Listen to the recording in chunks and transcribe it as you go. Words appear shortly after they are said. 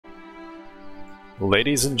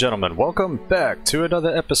Ladies and gentlemen, welcome back to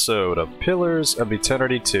another episode of Pillars of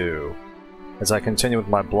Eternity 2, as I continue with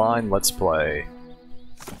my blind Let's Play.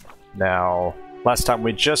 Now, last time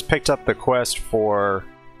we just picked up the quest for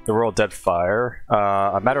the Royal Deadfire,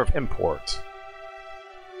 a matter of import.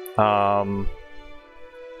 We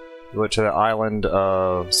went to the island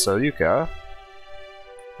of Sayuka,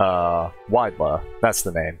 Widla, that's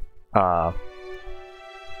the name.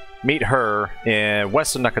 Meet her in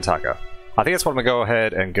western Nakataka. I think that's what I'm going to go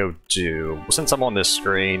ahead and go do. Since I'm on this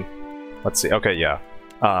screen, let's see. Okay, yeah.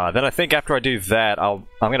 Then I think after I do that, I'm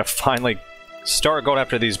going to finally start going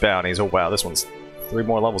after these bounties. Oh wow, this one's 3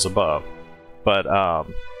 more levels above. But,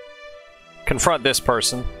 confront this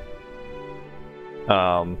person.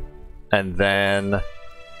 And then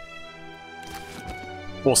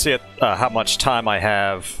we'll see how much time I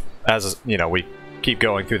have as, you know, we keep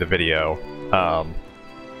going through the video.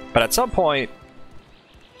 But at some point,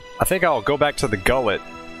 I think I'll go back to the gullet.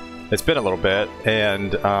 It's been a little bit,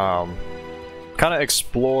 and kind of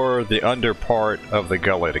explore the under part of the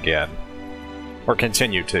gullet again. Or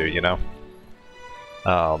continue to, you know?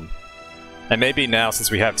 And maybe now,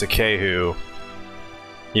 since we have Takehu,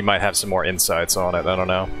 he might have some more insights on it, I don't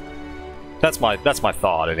know. That's my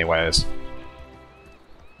thought, anyways.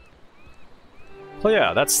 So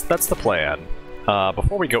yeah, that's the plan.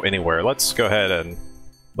 Before we go anywhere, let's go ahead and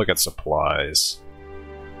look at supplies.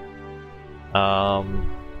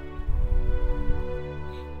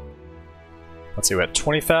 Let's see, we had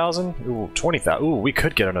 20,000? Ooh, 20,000. Ooh, we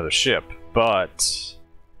could get another ship, but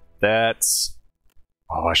that's...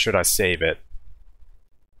 Oh, should I save it?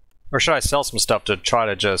 Or should I sell some stuff to try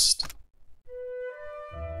to just...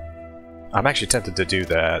 I'm actually tempted to do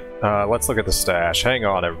that. Let's look at the stash. Hang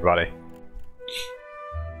on, everybody.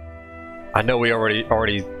 I know we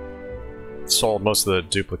already sold most of the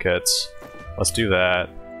duplicates. Let's do that.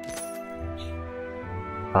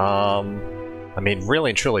 I mean,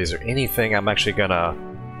 really and truly, is there anything I'm actually gonna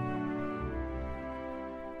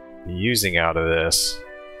be using out of this?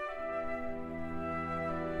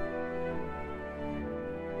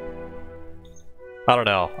 I don't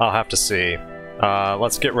know. I'll have to see.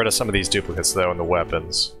 Let's get rid of some of these duplicates, though, and the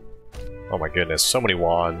weapons. Oh my goodness, so many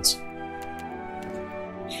wands.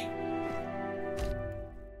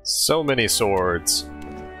 So many swords.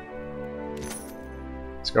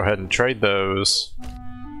 Let's go ahead and trade those.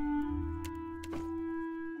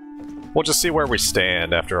 We'll just see where we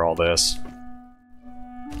stand after all this.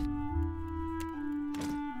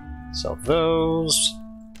 So those...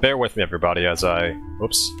 Bear with me, everybody, as I...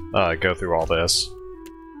 Whoops. Go through all this.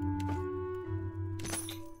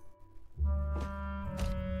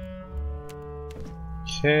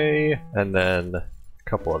 Okay, and then a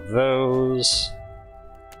couple of those.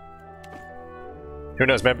 Who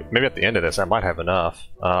knows, maybe at the end of this I might have enough.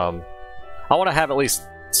 I want to have at least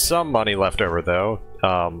some money left over, though.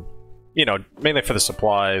 You know, mainly for the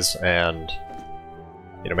supplies and,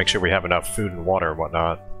 you know, make sure we have enough food and water and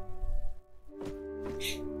whatnot.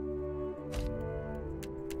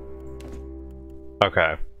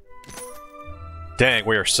 Okay. Dang,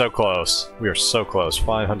 we are so close. We are so close.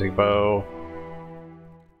 Fine hunting bow.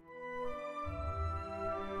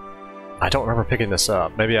 I don't remember picking this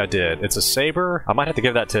up. Maybe I did. It's a saber? I might have to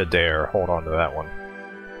give that to Adair. Hold on to that one.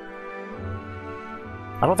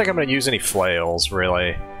 I don't think I'm going to use any flails,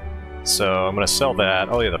 really. So I'm going to sell that.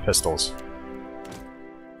 Oh yeah, the pistols.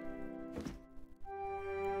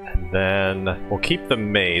 And then we'll keep the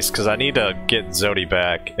mace, because I need to get Zodi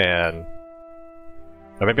back and...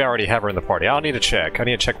 Or maybe I already have her in the party. I'll need to check. I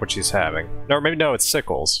need to check what she's having. Or maybe no, it's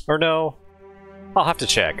sickles. Or no. I'll have to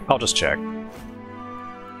check. I'll just check.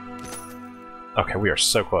 Okay, we are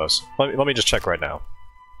so close. Let me just check right now.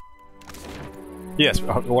 Yes,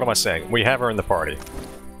 what am I saying? We have her in the party.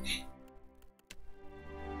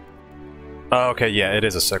 Oh, okay, yeah, it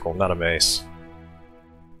is a sickle, not a mace.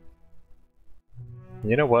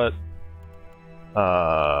 You know what?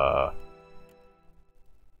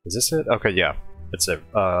 Is this it? Okay, yeah, it's it.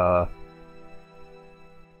 Hang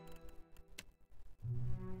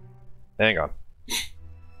on.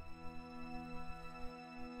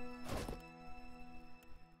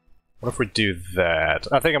 What if we do that?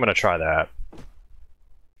 I think I'm gonna try that.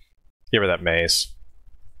 Give her that mace.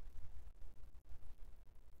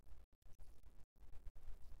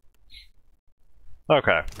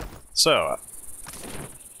 Okay, so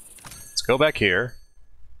let's go back here.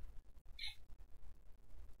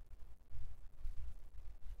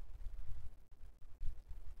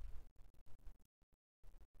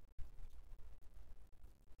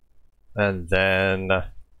 And then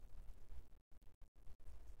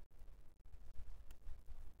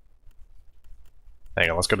hang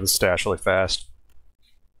on, let's go to the stash really fast.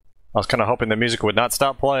 I was kind of hoping the music would not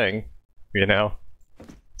stop playing, you know?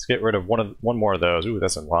 Let's get rid of one more of those. Ooh,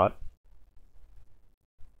 that's a lot.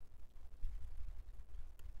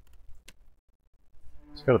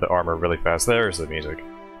 Let's go to the armor really fast. There's the music.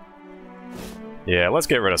 Yeah, let's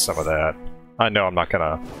get rid of some of that. I know I'm not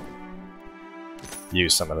gonna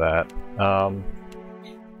use some of that.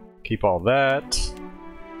 Keep all that.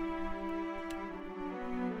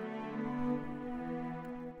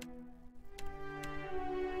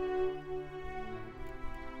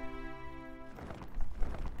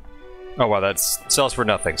 Oh wow, that sells for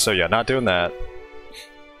nothing. So yeah, not doing that.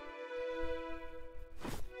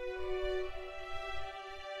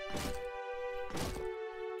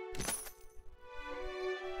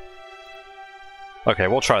 Okay,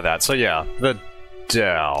 we'll try that. So yeah, the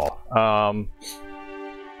Dell.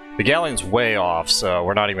 The galleon's way off, so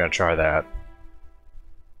we're not even gonna try that.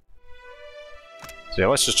 So yeah,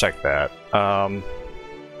 let's just check that.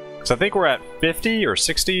 Because I think we're at 50 or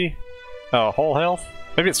 60 whole health.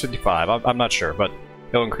 Maybe it's 55, I'm not sure, but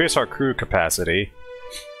it'll increase our crew capacity.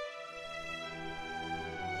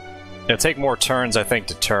 It'll take more turns, I think,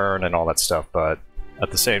 to turn and all that stuff, but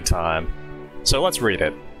at the same time. So let's read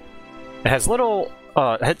it. It has little,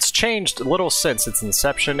 it's changed little since its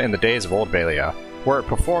inception in the days of Old Valia, where it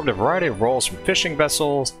performed a variety of roles from fishing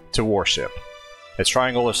vessels to warship. Its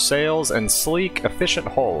triangular sails and sleek, efficient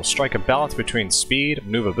hulls strike a balance between speed,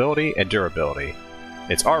 maneuverability, and durability.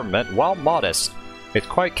 Its armament, while modest, it's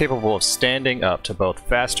quite capable of standing up to both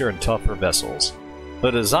faster and tougher vessels. The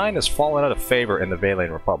design has fallen out of favor in the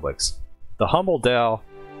Valian republics. The humble Dell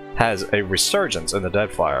has a resurgence in the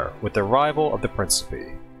Deadfire with the arrival of the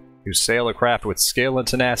Principe, who sail a craft with skill and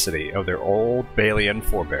tenacity of their old Valian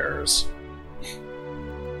forebears.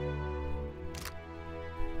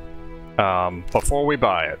 Before we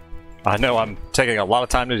buy it, I know I'm taking a lot of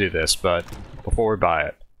time to do this, but before we buy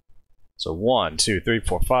it. So 1, 2, 3,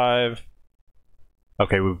 4, 5.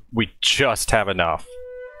 Okay, we just have enough.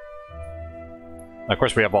 Of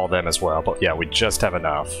course, we have all of them as well, but yeah, we just have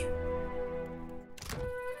enough.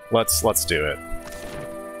 Let's do it.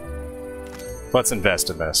 Let's invest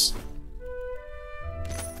in this.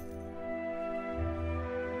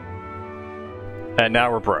 And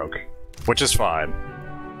now we're broke, which is fine.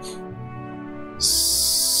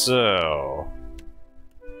 So...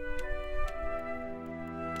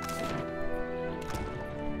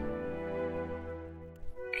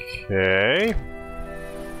 Okay.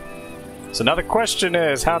 So now the question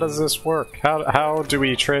is, how does this work? How do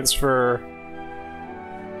we transfer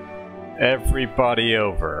everybody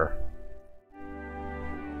over?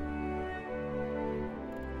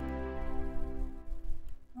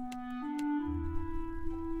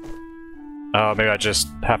 Oh, maybe I just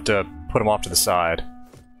have to put them off to the side.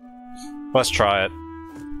 Let's try it.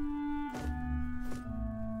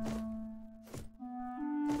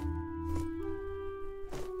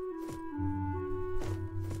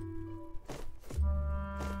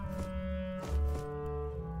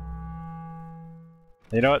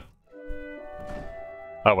 You know what?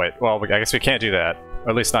 Oh wait, well, I guess we can't do that. Or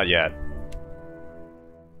at least not yet.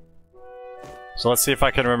 So let's see if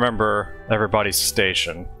I can remember everybody's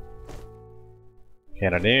station.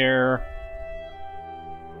 Cannoneer.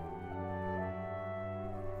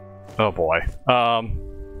 Oh boy.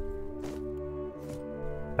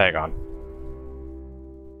 Hang on.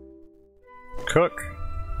 Cook.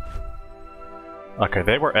 Okay,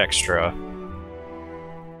 they were extra.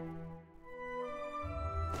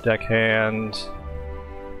 Deckhand.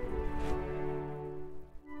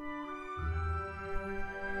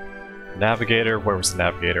 Navigator, where was the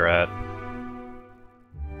navigator at?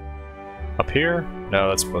 Up here? No,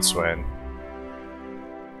 that's boatswain.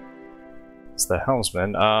 It's the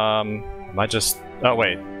helmsman. Am I just... Oh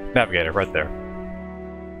wait, navigator, right there.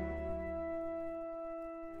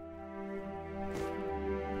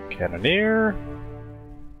 Cannoneer.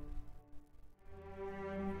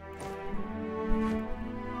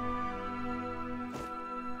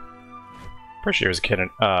 Pretty sure he was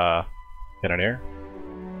a cannoneer.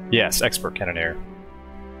 Yes, expert cannoneer.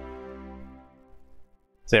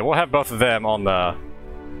 So yeah, we'll have both of them on the...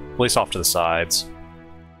 at least off to the sides.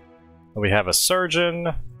 And we have a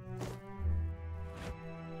surgeon.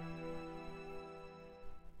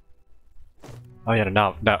 Oh yeah,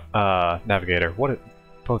 navigator. What?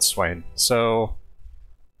 Boatswain. So...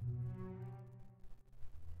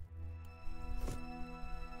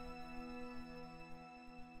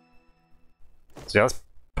 So yeah, let's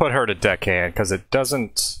put her to deckhand, because it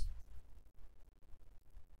doesn't...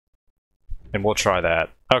 And we'll try that.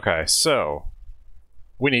 Okay, so...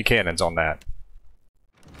 we need cannons on that.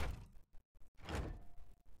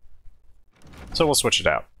 So we'll switch it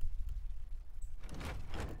out.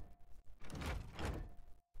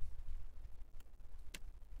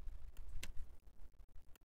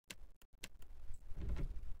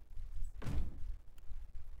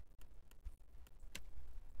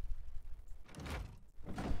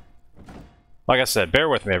 Like I said, bear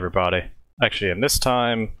with me, everybody. Actually, and this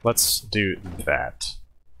time, let's do that.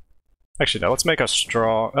 Actually, no, let's make a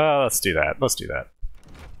strong... let's do that. Let's do that.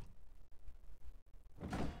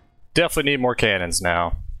 Definitely need more cannons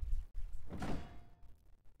now.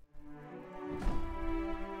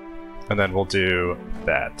 And then we'll do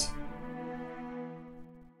that.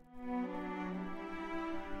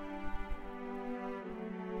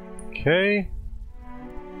 Okay.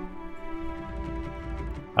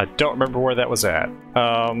 I don't remember where that was at.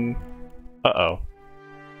 Uh-oh.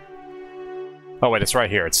 Oh wait, it's right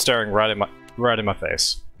here. It's staring right in my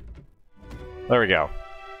face. There we go.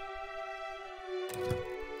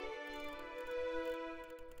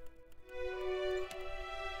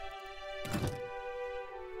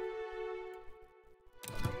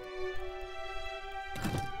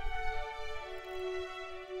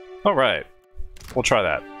 Alright. We'll try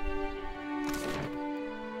that.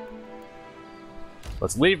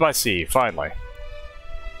 Let's leave by sea, finally.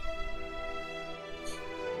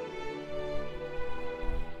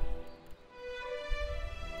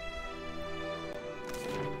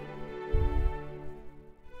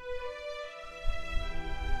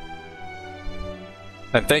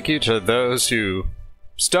 And thank you to those who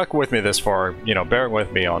stuck with me this far, you know, bearing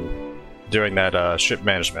with me on doing that ship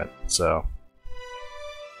management, so...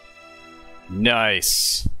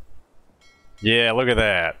 Nice! Yeah, look at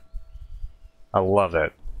that. I love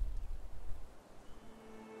it.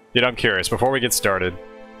 Dude, I'm curious, before we get started,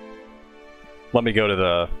 let me go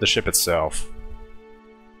to the ship itself.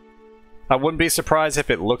 I wouldn't be surprised if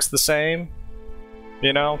it looks the same,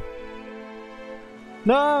 you know?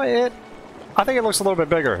 No, I think it looks a little bit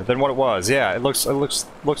bigger than what it was. Yeah, it looks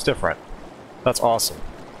different. That's awesome.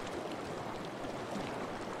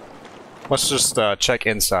 Let's just check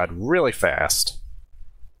inside really fast.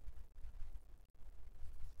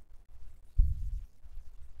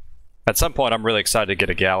 At some point, I'm really excited to get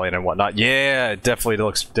a galleon and whatnot. Yeah, it definitely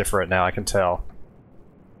looks different now, I can tell.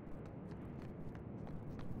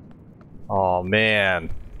 Oh, man.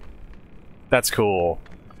 That's cool.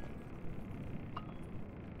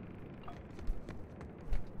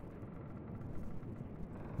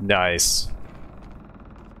 Nice.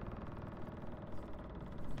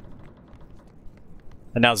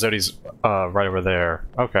 And now Zodi's right over there.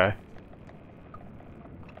 Okay.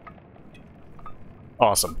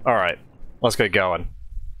 Awesome. Alright. Let's get going.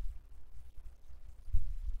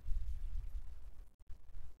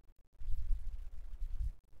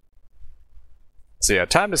 So yeah,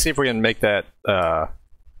 time to see if we can make that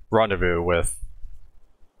rendezvous with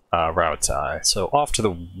Rauatai. So off to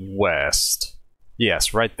the west.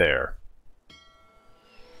 Yes, right there.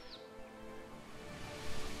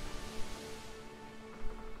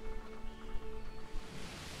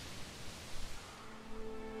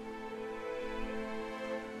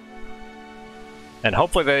 And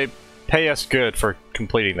hopefully they pay us good for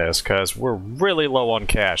completing this, because we're really low on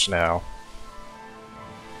cash now.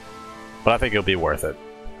 But I think it'll be worth it.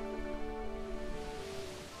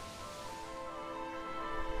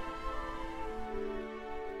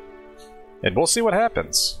 And we'll see what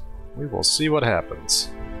happens. We will see what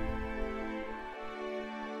happens.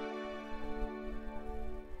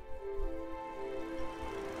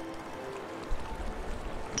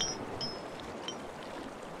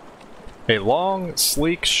 A long,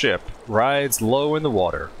 sleek ship rides low in the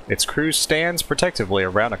water. Its crew stands protectively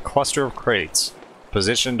around a cluster of crates,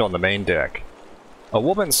 positioned on the main deck. A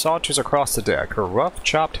woman saunters across the deck, her rough,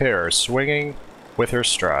 chopped hair swinging with her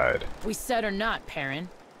stride. We said or not, Perrin.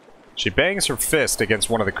 She bangs her fist against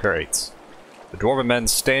one of the crates. The dwarven man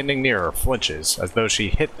standing near her flinches, as though she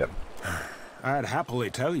hit them. I'd happily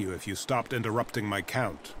tell you if you stopped interrupting my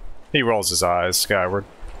count. He rolls his eyes skyward.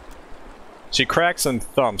 She cracks and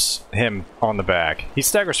thumps him on the back. He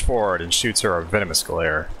staggers forward and shoots her a venomous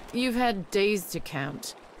glare. You've had days to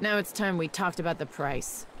count. Now it's time we talked about the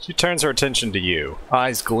price. She turns her attention to you,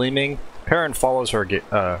 eyes gleaming. Perrin follows her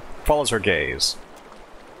gaze.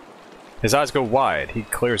 His eyes go wide. He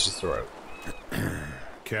clears his throat.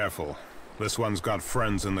 Careful. This one's got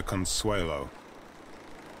friends in the Consuelo.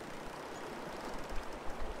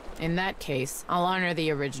 In that case, I'll honor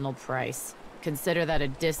the original price. Consider that a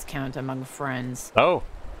discount among friends. Oh.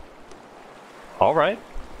 Alright.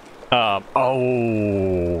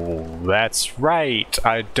 Oh, that's right.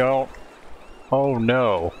 I don't... Oh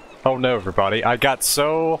no. Oh no, everybody. I got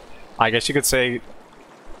so, I guess you could say,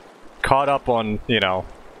 caught up on, you know,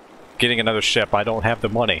 getting another ship. I don't have the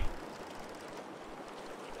money.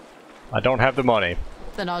 I don't have the money.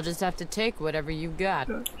 Then I'll just have to take whatever you got.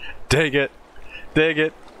 Dang it. Dang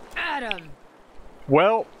it. Adam!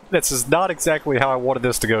 Well, this is not exactly how I wanted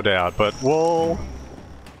this to go down, but we'll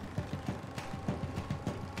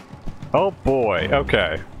Oh boy,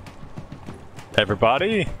 okay.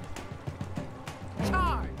 Everybody,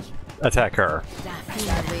 Charge! attack her.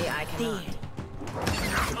 Sadly, I cannot.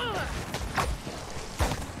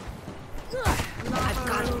 I've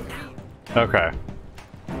got it now. Okay.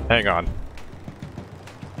 Hang on.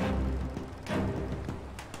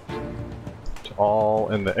 It's all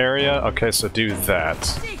in the area. Okay, so do that.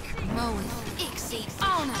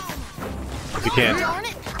 If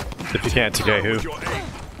you can't, Takehu.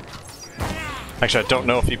 Actually, I don't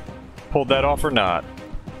know if he pulled that off or not.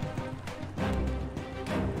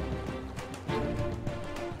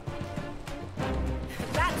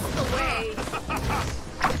 That's the way.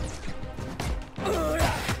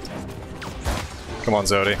 Come on,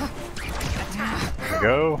 Zodi. There we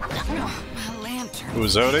go. Ooh,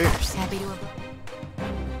 Zodi.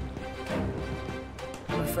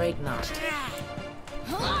 I'm afraid not.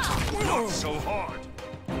 Not so hard.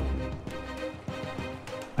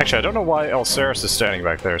 Actually, I don't know why Elceris is standing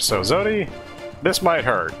back there. So, Zodi, this might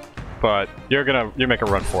hurt, but you make a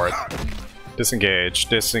run for it. Disengage,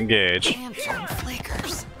 disengage.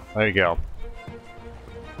 There you go.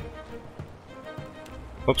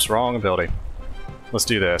 Oops, wrong ability. Let's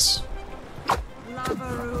do this.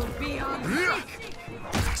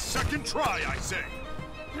 Second try, I say.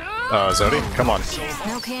 Zodi, come on.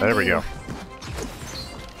 There we go.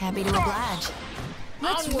 Happy to oblige.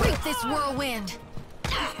 Let's break this whirlwind.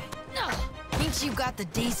 Ain't you got the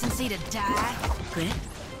decency to die? Good.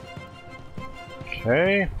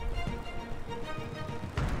 Okay.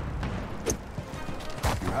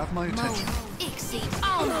 You have my attention.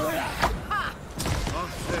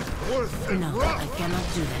 No, I cannot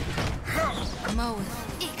do that.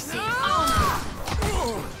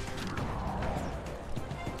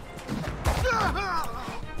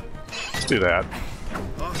 Let's do that.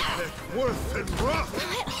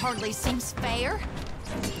 That hardly seems fair.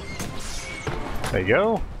 There you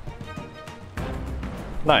go.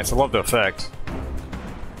 Nice, I love the effect.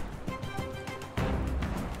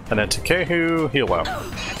 And then Takehu, heal up.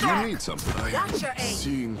 You need something. I'm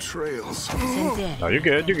seeing trails. Oh, you're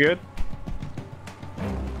good, you're good.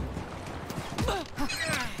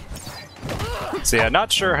 So yeah,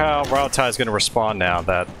 not sure how Rauatai is going to respond now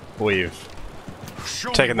that we've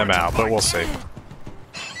taken them out, but we'll see.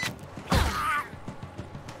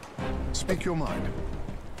 Speak your mind.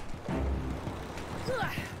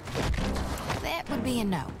 That would be a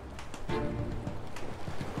no.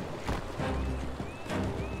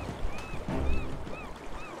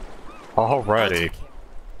 Alrighty.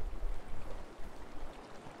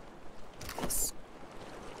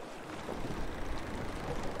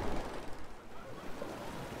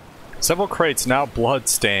 Several crates now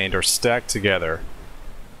blood-stained are stacked together.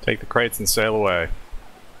 Take the crates and sail away.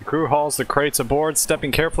 The crew hauls the crates aboard,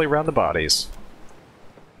 stepping carefully around the bodies.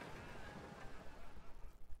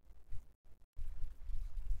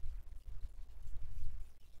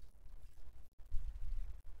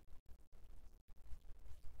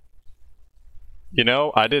 You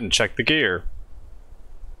know, I didn't check the gear.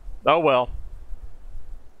 Oh well.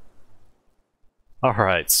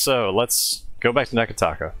 Alright, so let's go back to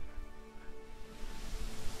Nekataka.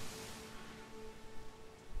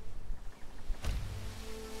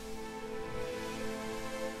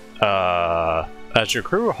 As your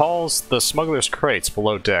crew hauls the smuggler's crates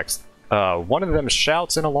below decks, one of them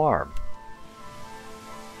shouts in alarm.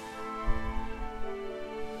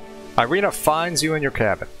 Irina finds you in your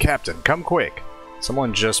cabin. Captain, come quick.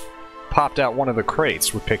 Someone just popped out one of the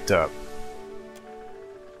crates we picked up.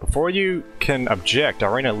 Before you can object,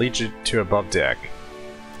 Irina leads you to above deck.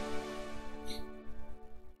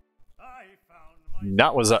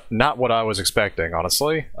 Not what I was expecting,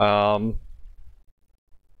 honestly.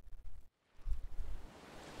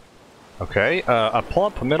 Okay, a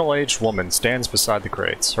plump, middle-aged woman stands beside the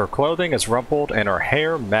crates. Her clothing is rumpled and her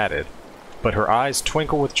hair matted, but her eyes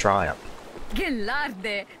twinkle with triumph.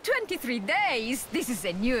 Gelarde, 23 days! This is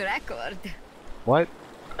a new record. What?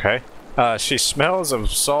 Okay. She smells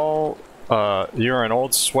of Sol, urine,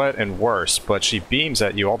 old sweat, and worse, but she beams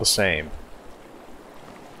at you all the same.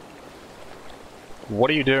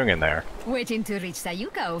 What are you doing in there? Waiting to reach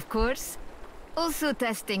Sayuka, of course. Also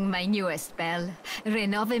testing my newest spell,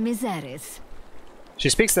 Renove Miseris. She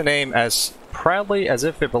speaks the name as proudly as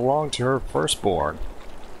if it belonged to her firstborn.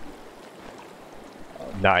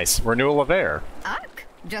 Nice. Renewal of air. Ark,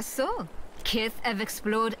 just so. Kith have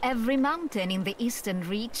explored every mountain in the eastern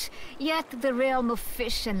reach, yet the realm of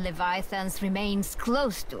fish and leviathans remains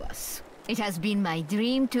close to us. It has been my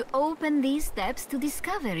dream to open these steps to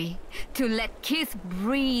discovery, to let Kith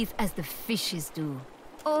breathe as the fishes do.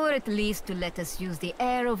 Or at least to let us use the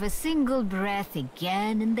air of a single breath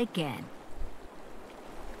again and again.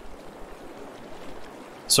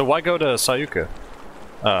 So why go to Sayuka?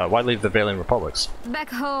 Why leave the Valiant Republics?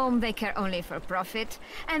 Back home, they care only for profit,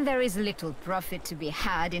 and there is little profit to be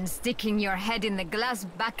had in sticking your head in the glass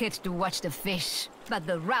bucket to watch the fish. But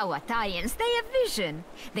the Rauataians, they have vision.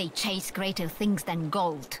 They chase greater things than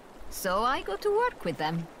gold. So I go to work with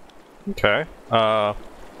them. Okay. What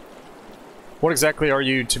exactly are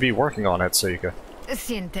you to be working on at Sayuka?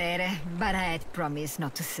 Sintere, but I had promised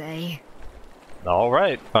not to say.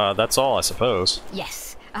 Alright, that's all, I suppose.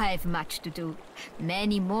 Yes, I have much to do.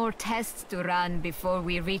 Many more tests to run before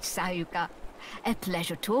we reach Sayuka. A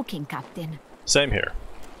pleasure talking, Captain. Same here.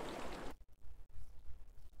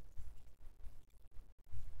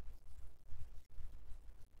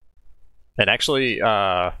 And actually,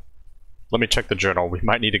 let me check the journal. We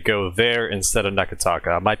might need to go there instead of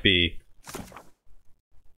Nakataka. It might be...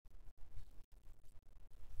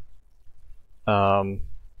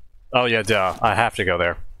 oh yeah, duh. I have to go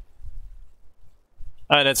there.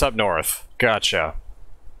 And it's up north. Gotcha.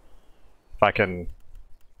 If I can...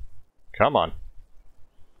 Come on.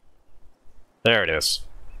 There it is.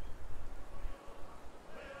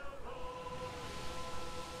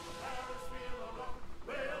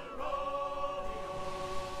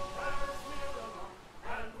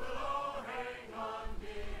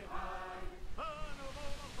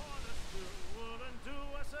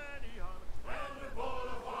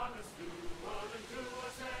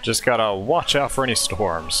 Just gotta watch out for any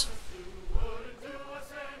storms.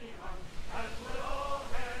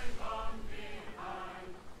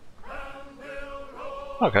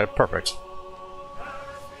 Okay, perfect.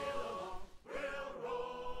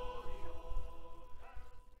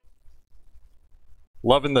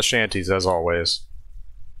 Loving the shanties as always.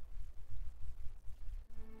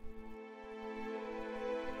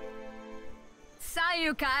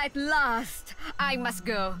 Sayuka at last! I must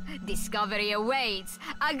go. Discovery awaits.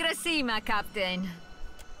 Agrasima, Captain.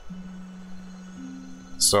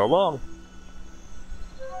 So long.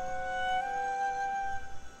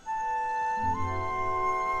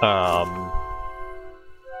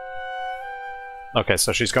 Okay,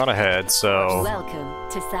 so she's gone ahead, so...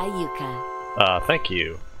 Welcome to Sayuka. Thank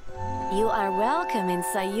you. You are welcome in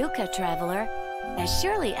Sayuka, traveler, as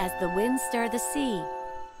surely as the winds stir the sea.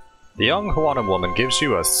 The young Hawaiian woman gives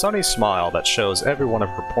you a sunny smile that shows every one of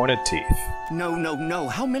her pointed teeth. No, no, no.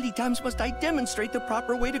 How many times must I demonstrate the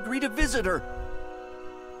proper way to greet a visitor?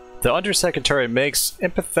 The Undersecretary makes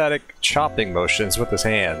empathetic chopping motions with his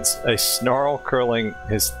hands, a snarl curling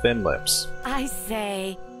his thin lips. I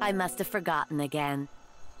say, I must have forgotten again.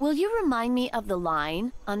 Will you remind me of the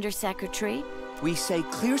line, Undersecretary? We say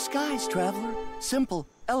clear skies, traveler. Simple,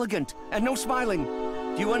 elegant, and no smiling.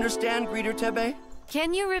 Do you understand, Greeter Tebe?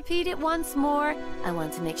 Can you repeat it once more? I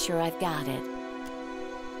want to make sure I've got it.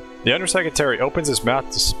 The Undersecretary opens his mouth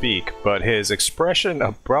to speak, but his expression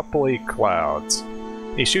abruptly clouds.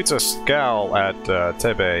 He shoots a scowl at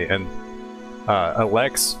Tebe and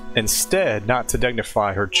elects instead not to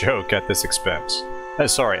dignify her joke at this expense.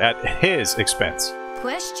 Sorry, at his expense.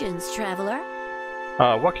 Questions, traveler?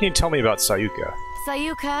 What can you tell me about Sayuka?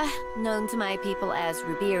 Sayuka, known to my people as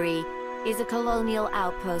Rubiri, is a colonial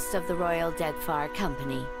outpost of the Royal Deadfire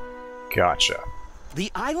Company. Gotcha.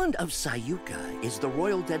 The island of Sayuka is the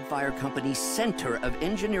Royal Deadfire Company's center of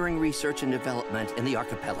engineering research and development in the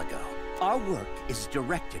archipelago. Our work is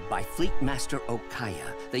directed by Fleet Master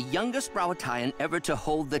Okaya, the youngest Rauataian ever to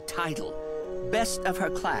hold the title. Best of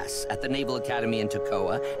her class at the Naval Academy in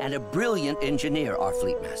Tokoa, and a brilliant engineer, our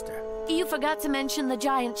Fleet Master. You forgot to mention the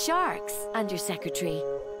giant sharks, Undersecretary.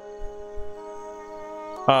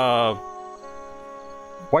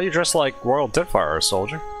 Why are you dressed like Royal Deadfire,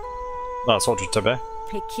 soldier? Soldier Tebe.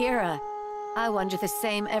 Hikira. I wonder the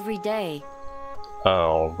same every day.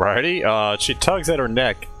 Alrighty. She tugs at her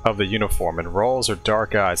neck of the uniform and rolls her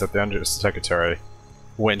dark eyes at the Undersecretary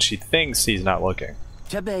when she thinks he's not looking.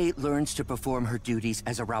 Tebe learns to perform her duties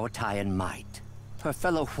as a Rauataian might. Her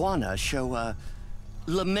fellow Juana show a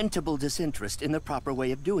lamentable disinterest in the proper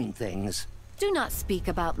way of doing things. Do not speak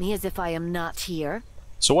about me as if I am not here.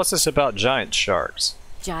 So what's this about giant sharks?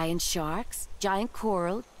 Giant sharks, giant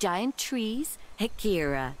coral, giant trees,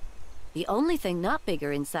 Hikira. The only thing not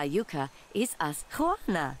bigger in Sayuka is us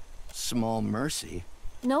Juana. Small mercy.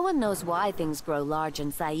 No one knows why things grow large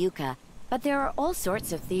in Sayuka, but there are all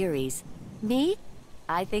sorts of theories. Me?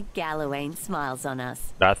 I think Gallowayne smiles on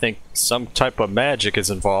us. I think some type of magic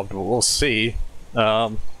is involved, but we'll see.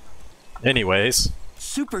 Anyways.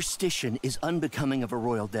 Superstition is unbecoming of a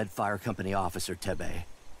Royal Deadfire Company officer, Tebe.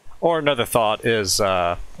 Or another thought is,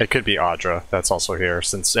 it could be Audra that's also here,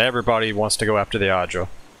 since everybody wants to go after the Audra.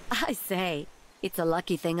 I say, it's a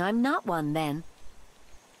lucky thing I'm not one then.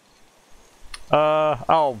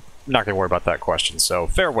 I'm not gonna worry about that question, so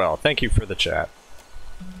farewell. Thank you for the chat.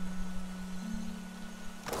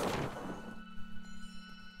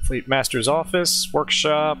 Fleet Master's office,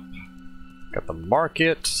 workshop, got the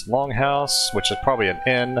market, longhouse, which is probably an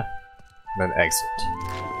inn, and then exit.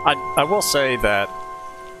 I will say that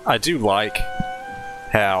I do like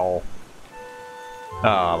how,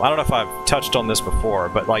 I don't know if I've touched on this before,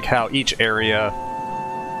 but like how each area,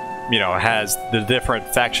 you know, has the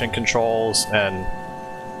different faction controls, and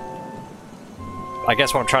I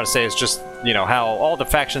guess what I'm trying to say is just, you know, how all the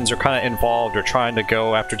factions are kind of involved or trying to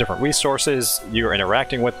go after different resources, you're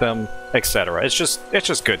interacting with them, etc. It's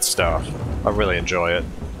just good stuff. I really enjoy it.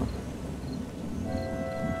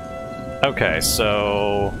 Okay,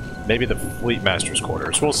 so maybe the Fleet Master's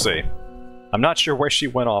quarters. We'll see. I'm not sure where she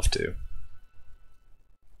went off to.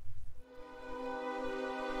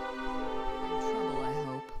 Trouble, I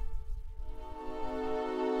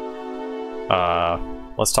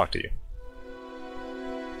hope. Let's talk to you.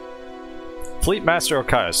 Fleet Master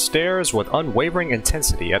Okaya stares with unwavering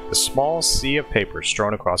intensity at the small sea of paper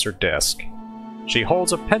strewn across her desk. She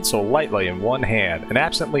holds a pencil lightly in one hand and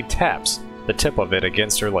absently taps the tip of it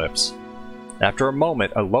against her lips. After a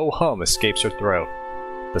moment, a low hum escapes her throat.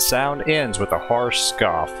 The sound ends with a harsh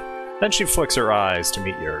scoff. Then she flicks her eyes to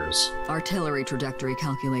meet yours. Artillery trajectory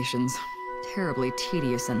calculations. Terribly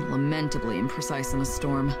tedious and lamentably imprecise in a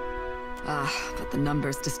storm. But the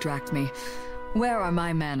numbers distract me. Where are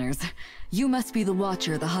my manners? You must be the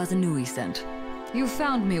watcher the Hazanui sent. You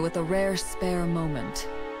found me with a rare spare moment.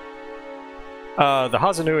 The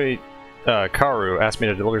Hazanui, Karu asked me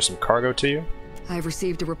to deliver some cargo to you. I've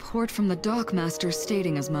received a report from the dockmaster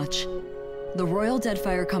stating as much. The Royal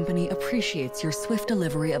Deadfire Company appreciates your swift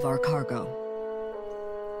delivery of our cargo.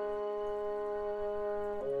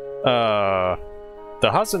 The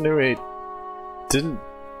Hazanui didn't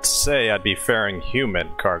say I'd be ferrying human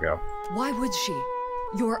cargo. Why would she?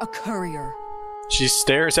 You're a courier. She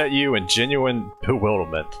stares at you in genuine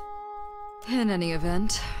bewilderment. In any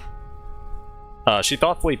event, she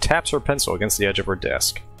thoughtfully taps her pencil against the edge of her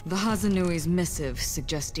desk. the Hazanui's missive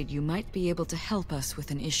suggested you might be able to help us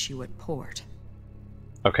with an issue at port.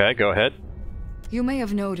 Okay, go ahead. You may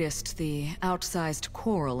have noticed the outsized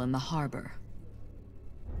coral in the harbor.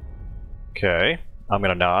 Okay, I'm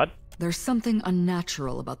gonna nod. There's something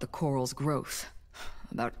unnatural about the coral's growth.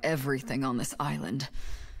 About everything on this island.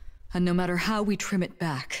 And no matter how we trim it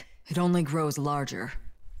back, it only grows larger.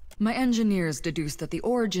 My engineers deduced that the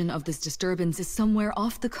origin of this disturbance is somewhere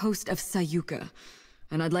off the coast of Sayuka,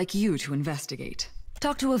 and I'd like you to investigate.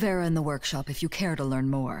 Talk to Avera in the workshop if you care to learn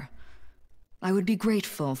more. I would be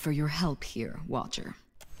grateful for your help here, Watcher.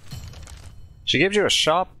 She gives you a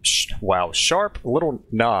sharp little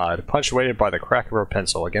nod, punctuated by the crack of her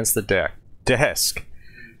pencil against the desk,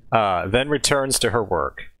 then returns to her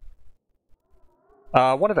work.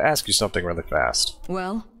 I wanted to ask you something really fast.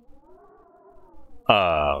 Well?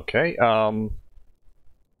 Okay,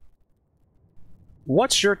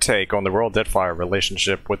 what's your take on the Royal Deadfire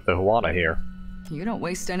relationship with the Huana here? You don't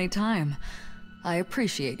waste any time. I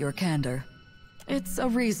appreciate your candor. It's a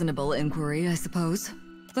reasonable inquiry, I suppose.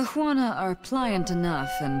 The Huana are pliant enough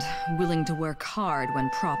and willing to work hard when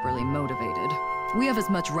properly motivated. We have as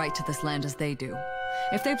much right to this land as they do.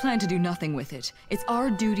 If they plan to do nothing with it, it's our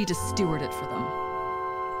duty to steward it for them.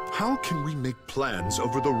 How can we make plans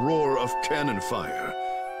over the roar of cannon fire?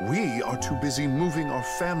 We are too busy moving our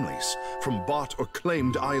families from bought or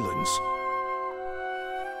claimed islands.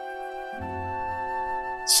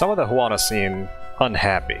 Some of the Huana seem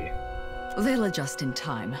unhappy. They'll adjust in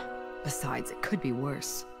time. Besides, it could be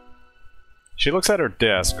worse. She looks at her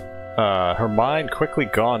desk, her mind quickly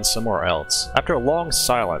gone somewhere else. After a long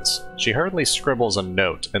silence, she hurriedly scribbles a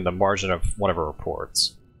note in the margin of one of her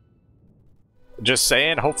reports. Just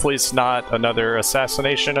saying, hopefully it's not another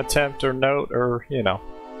assassination attempt or note, or, you know.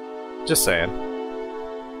 Just saying.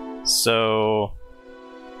 So...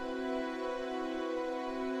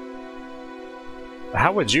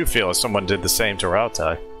 how would you feel if someone did the same to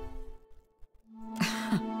Rauatai?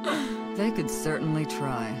 They could certainly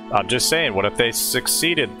try. I'm just saying, what if they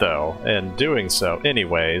succeeded, though, in doing so?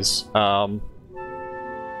 Anyways,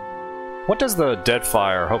 what does the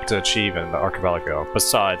Deadfire hope to achieve in the Archipelago?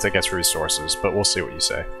 Besides, I guess, resources, but we'll see what you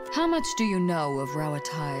say. How much do you know of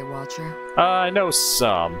Rauatai, Watcher? I know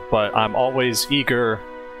some, but I'm always eager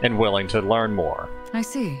and willing to learn more. I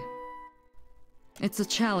see. It's a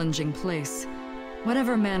challenging place.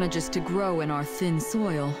 Whatever manages to grow in our thin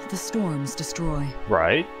soil, the storms destroy.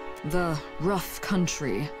 Right. The rough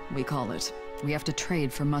country, we call it. We have to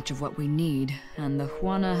trade for much of what we need, and the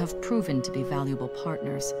Huana have proven to be valuable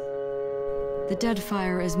partners. The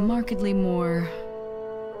Deadfire is markedly more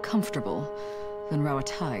comfortable than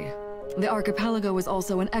Rauatai. The archipelago is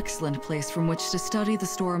also an excellent place from which to study the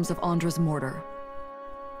storms of Andra's mortar.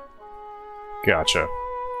 Gotcha.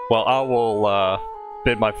 Well, I will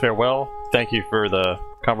bid my farewell. Thank you for the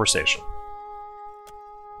conversation.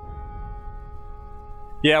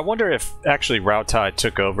 Yeah, I wonder if actually Rauatai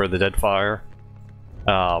took over the Deadfire.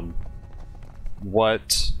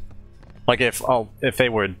 Like if they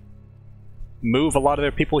would move a lot of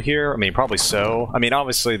their people here? I mean, probably so. I mean,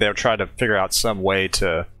 obviously they're trying to figure out some way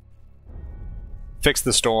to fix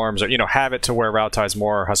the storms, or, you know, have it to where Rauatai is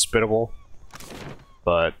more hospitable.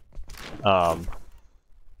 But,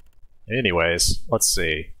 anyways, let's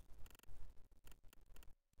see.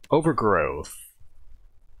 Overgrowth.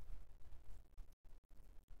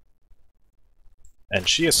 And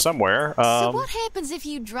she is somewhere. So what happens if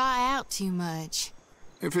you dry out too much?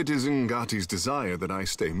 If it is Ngati's desire that I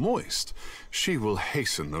stay moist, she will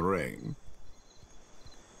hasten the rain.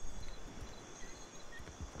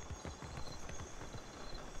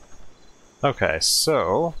 Okay,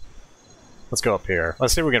 so let's go up here.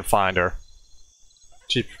 Let's see if we can find her.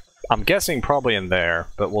 I'm guessing probably in there,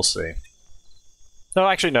 but we'll see. No,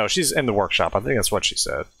 actually no, she's in the workshop. I think that's what she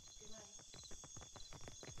said.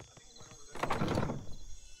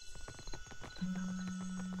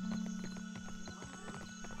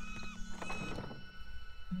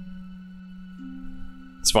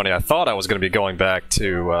 It's funny, I thought I was going to be going back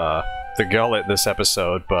to the gullet this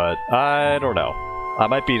episode, but I don't know. I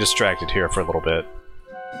might be distracted here for a little bit.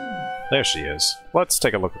 There she is. Let's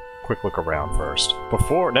take a quick look around first.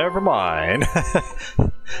 Never mind.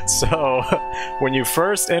 So, when you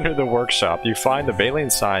first enter the workshop, you find the Valian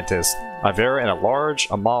scientist, Ivera, and a large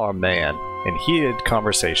Amara man in heated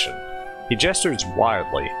conversation. He gestures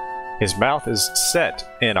wildly. His mouth is set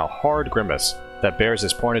in a hard grimace that bears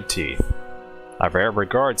his pointed teeth. Ivera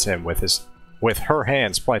regards him with her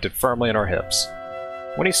hands planted firmly in her hips.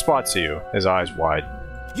 When he spots you, his eyes widen.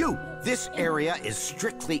 This area is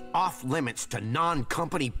strictly off-limits to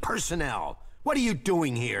non-company personnel. What are you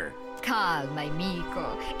doing here? Calm, my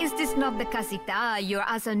Miko. Is this not the casita your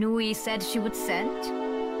Asanui said she would send?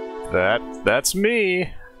 That's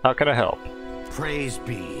me. How can I help? Praise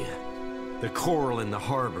be. The coral in the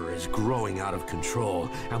harbor is growing out of control,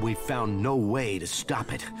 and we've found no way to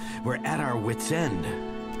stop it. We're at our wits' end.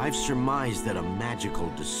 I've surmised that a magical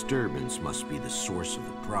disturbance must be the source of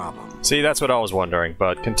the problem. See, that's what I was wondering,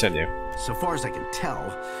 but continue. So far as I can tell,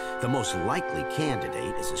 the most likely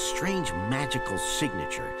candidate is a strange magical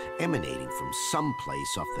signature emanating from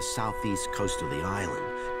someplace off the southeast coast of the island,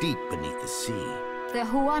 deep beneath the sea. The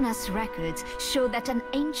Huana's records show that an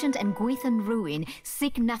ancient and Guithan ruin,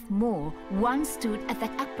 Signath Mall, once stood at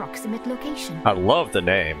that approximate location. I love the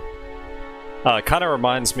name. It kind of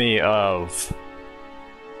reminds me of...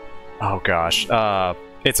 Oh gosh,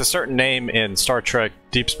 it's a certain name in Star Trek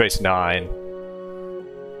Deep Space Nine.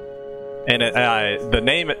 And the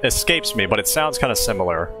name escapes me, but it sounds kind of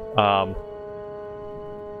similar.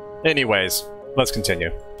 Anyways, let's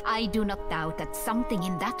continue. I do not doubt that something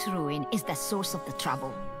in that ruin is the source of the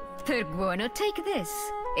trouble. Perguano, take this.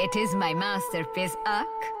 It is my masterpiece, Ak.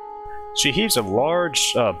 She heaves a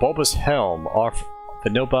large, bulbous helm off the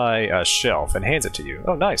nearby shelf and hands it to you.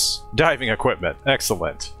 Oh, nice. Diving equipment.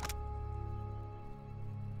 Excellent.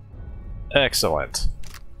 Excellent.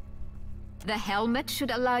 The helmet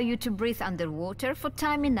should allow you to breathe underwater for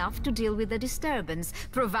time enough to deal with the disturbance,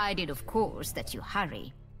 provided, of course, that you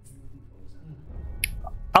hurry.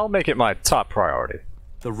 I'll make it my top priority.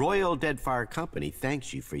 The Royal Deadfire Company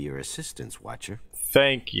thanks you for your assistance, Watcher.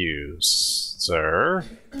 Thank you, sir.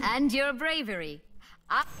 And your bravery.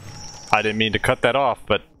 I didn't mean to cut that off,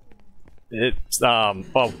 but it's,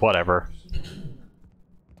 well, whatever.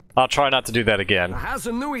 I'll try not to do that again.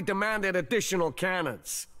 Hasanui demanded additional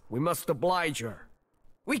cannons. We must oblige her.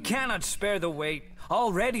 We cannot spare the weight.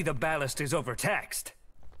 Already the ballast is overtaxed.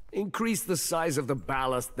 Increase the size of the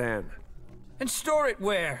ballast then. And store it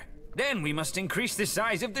where? Then we must increase the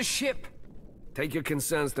size of the ship. Take your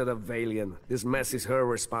concerns to the Valian. This mess is her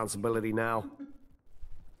responsibility now.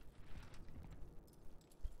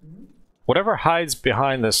 Whatever hides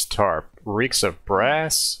behind this tarp reeks of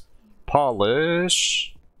brass,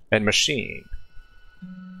 polish, and machine.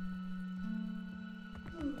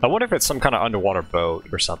 I wonder if it's some kind of underwater boat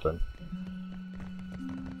or something.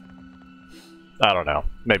 I don't know.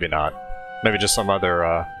 Maybe not. Maybe just some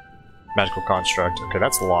other magical construct. Okay,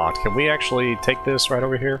 that's locked. Can we actually take this right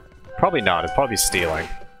over here? Probably not. It'd probably be stealing.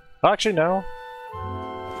 Actually, no.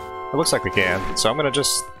 It looks like we can, so I'm gonna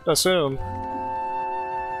just assume.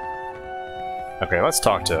 Okay, let's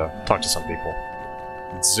talk to some people.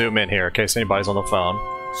 Let's zoom in here in case anybody's on the phone.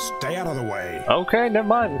 Stay out of the way. Okay, never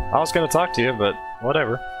mind. I was gonna talk to you, but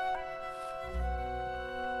whatever.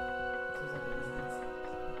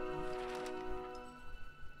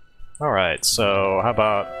 Alright, so how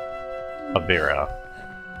about Avira?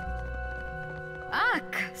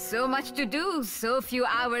 Ak, so much to do, so few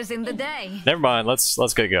hours in the day. Never mind, let's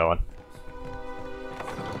get going.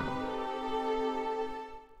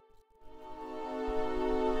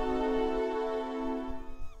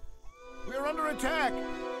 We're under attack.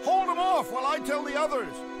 Hold them off while I tell the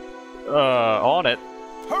others. On it.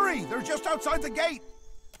 Hurry, they're just outside the gate.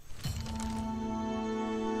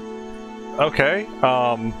 Okay,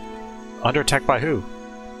 under attack by who?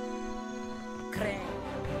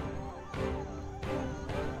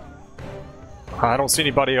 I don't see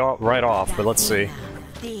anybody right off, but let's see.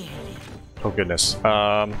 Oh goodness.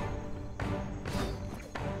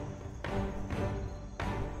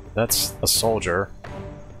 That's a soldier.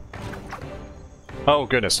 Oh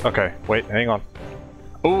goodness. Okay, wait, hang on.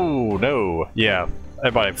 Oh no. Yeah.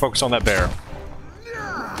 Everybody, focus on that bear.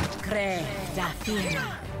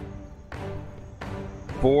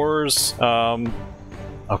 Boars.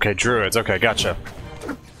 Okay, druids. Okay, gotcha.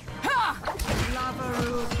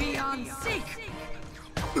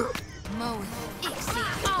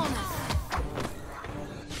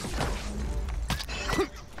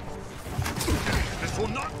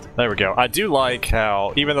 There we go. I do like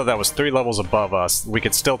how, even though that was 3 levels above us, we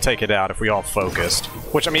could still take it out if we all focused.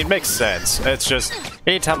 Which, I mean, makes sense. It's just,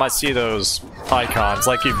 anytime I see those icons,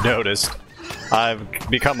 like you've noticed, I've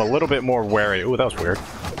become a little bit more wary. Ooh, that was weird.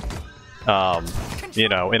 You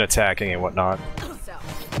know, in attacking and whatnot.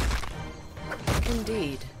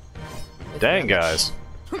 Indeed. Dang, guys.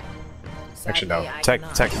 Actually, no. Tech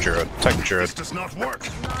druid. Tech druid. This does not work.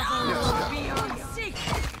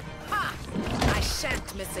 I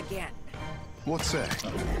shan't miss again. What's that?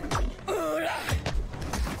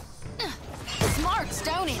 Smart,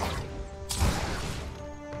 stoning.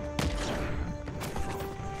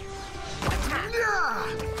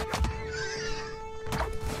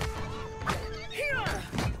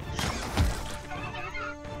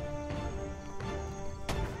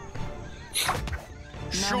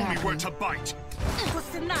 Show me where to bite.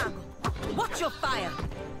 Watch your fire.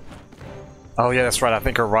 Oh yeah, that's right. I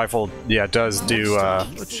think her rifle, yeah, does do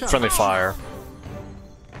friendly fire.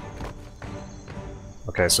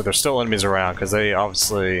 Okay, so there's still enemies around because they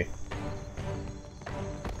obviously.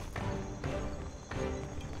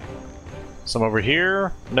 Some over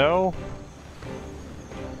here? No.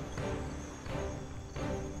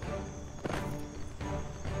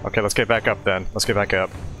 Okay, let's get back up then. Let's get back up.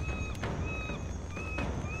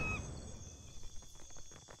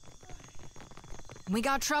 We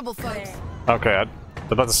got trouble, folks. Okay, I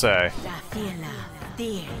was about to say.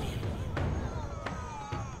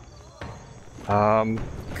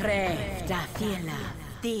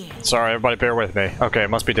 Sorry, everybody bear with me. Okay, it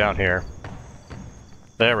must be down here.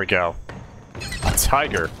 There we go. A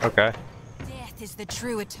tiger, okay. Death is the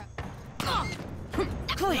true attack.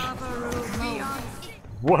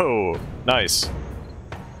 Whoa, nice.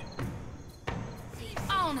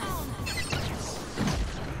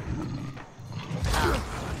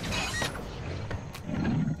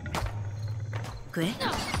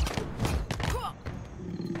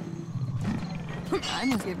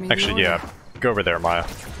 Actually, yeah, go over there, Maya.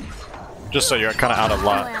 Just so you're kind of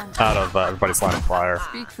out of everybody's line of fire.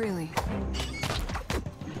 Speak freely.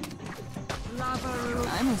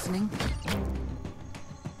 I'm listening.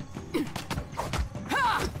 There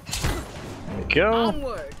you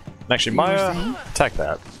go. Actually, Maya, attack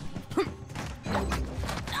that.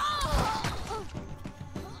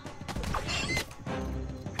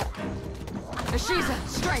 Ashiza,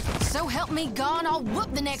 strike! So help me God, I'll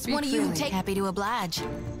whoop the next one of you who take. Happy to oblige.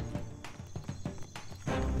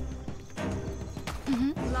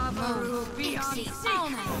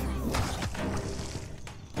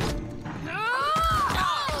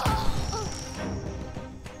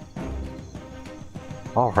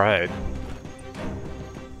 All right.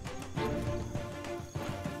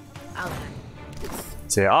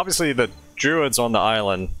 See, obviously the druids on the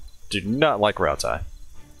island do not like Rauatai.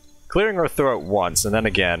 Clearing her throat once, and then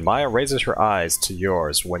again, Maya raises her eyes to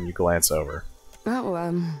yours when you glance over.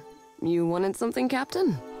 Oh, you wanted something,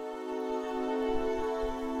 Captain?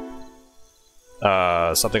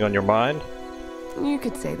 Something on your mind? You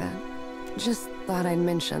could say that. Just thought I'd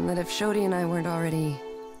mention that if Shodi and I weren't already...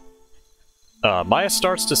 Maya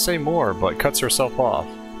starts to say more, but cuts herself off.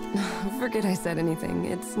 Forget I said anything.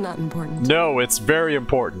 It's not important. No, it's very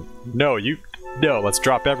important. No, let's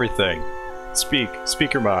drop everything.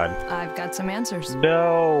 Speak your mind. I've got some answers.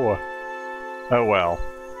 No! Oh well.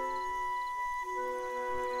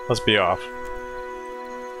 Let's be off.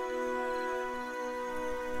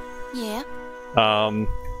 Yeah?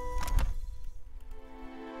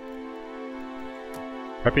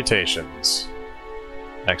 Reputations.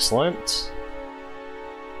 Excellent.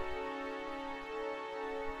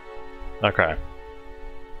 Okay.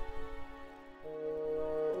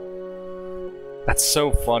 That's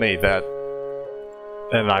so funny that...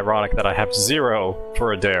 and ironic that I have 0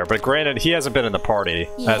 for Adair, but granted, he hasn't been in the party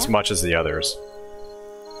as much as the others.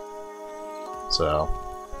 So...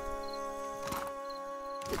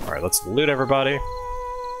 alright, let's loot everybody.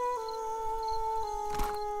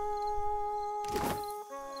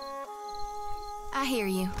 I hear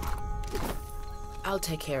you. I'll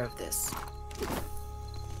take care of this.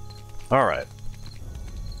 Alright.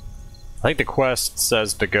 I think the quest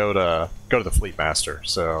says to go to the Fleet Master,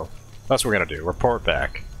 so that's what we're gonna do. Report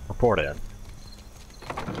back. Report in.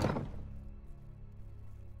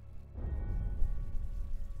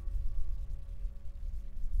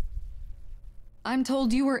 I'm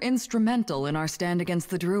told you were instrumental in our stand against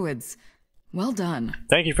the Druids. Well done.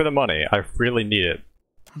 Thank you for the money. I really need it.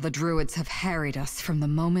 The Druids have harried us from the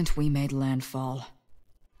moment we made landfall.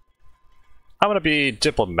 I'm gonna be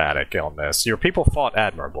diplomatic on this. Your people fought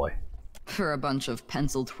admirably. For a bunch of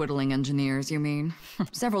pencil-twiddling engineers, you mean?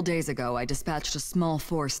 Several days ago, I dispatched a small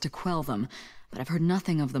force to quell them, but I've heard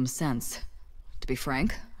nothing of them since. To be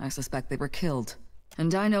frank, I suspect they were killed.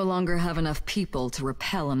 And I no longer have enough people to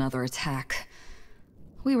repel another attack.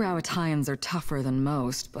 We Rauataians are tougher than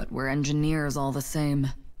most, but we're engineers all the same.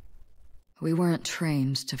 We weren't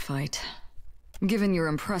trained to fight. Given your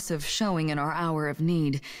impressive showing in our hour of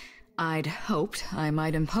need, I'd hoped I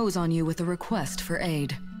might impose on you with a request for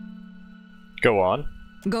aid. Go on.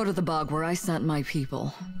 Go to the bog where I sent my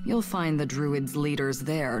people. You'll find the Druids' leaders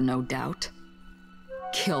there, no doubt.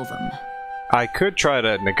 Kill them. I could try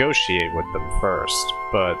to negotiate with them first,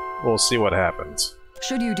 but we'll see what happens.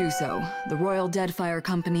 Should you do so, the Royal Deadfire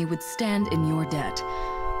Company would stand in your debt,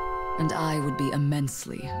 and I would be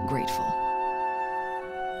immensely grateful.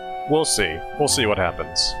 We'll see. We'll see what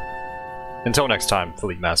happens. Until next time,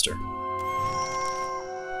 Fleet Master.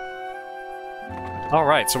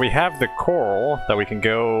 Alright, so we have the coral that we can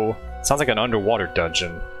go... sounds like an underwater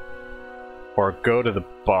dungeon. Or go to the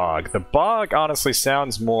bog. The bog honestly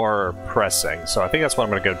sounds more pressing, so I think that's what I'm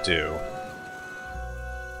gonna go do.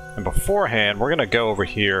 And beforehand, we're gonna go over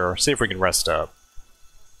here, see if we can rest up.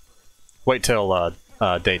 Wait till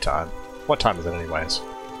daytime. What time is it anyways?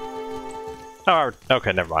 Oh,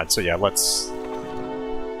 okay, never mind. So yeah, let's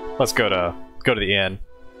go to the inn.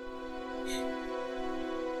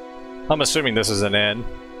 I'm assuming this is an inn.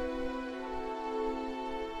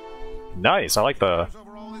 Nice, I like the...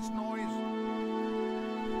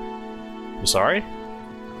 I'm sorry?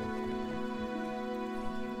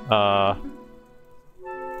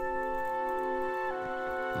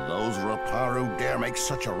 Those Raparu dare make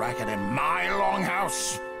such a racket in my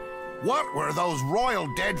longhouse? What were those Royal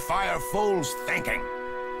Deadfire fools thinking?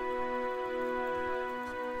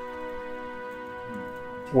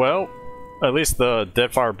 Well, at least the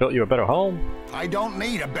Deadfire built you a better home. I don't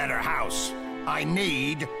need a better house. I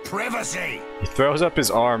need privacy. He throws up his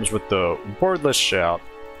arms with the wordless shout.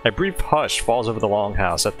 A brief hush falls over the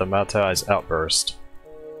longhouse at the Mautai's outburst.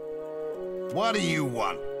 What do you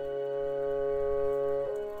want?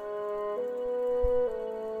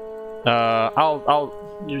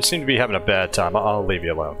 You seem to be having a bad time. I'll leave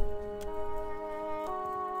you alone.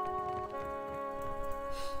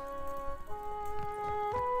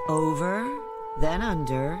 Over, then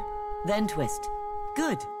under, then twist.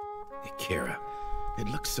 Good. Kira, it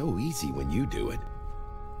looks so easy when you do it.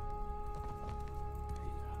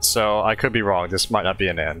 So, I could be wrong. This might not be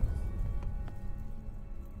an inn.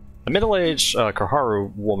 A middle-aged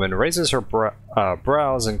Koharu woman raises her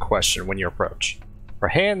brows in question when you approach. Her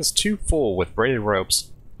hands too full with braided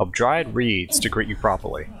ropes of dried reeds to greet you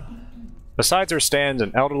properly. Beside her stands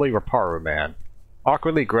an elderly Raparu man,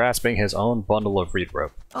 awkwardly grasping his own bundle of reed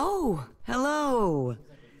rope. Oh, hello.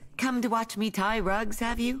 Come to watch me tie rugs,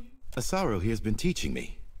 have you? Asaru here's been teaching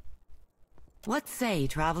me. What say,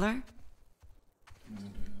 traveler?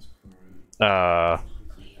 I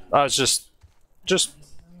was just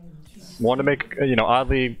wanted to make,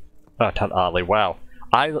 not oddly, wow,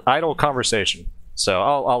 idle conversation. So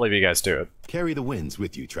I'll leave you guys to it. Carry the winds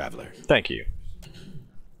with you, traveler. Thank you.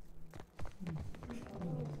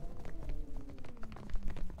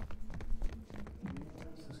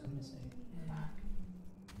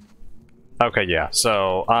 Okay, yeah.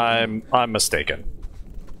 So I'm mistaken.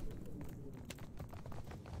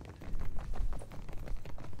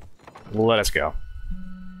 Let us go.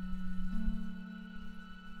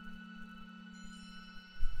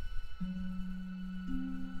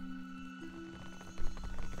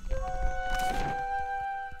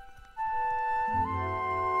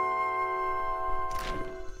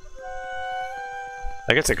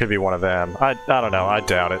 I guess it could be one of them. I don't know. I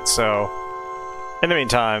doubt it. So, in the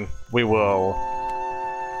meantime, we will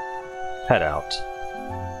head out.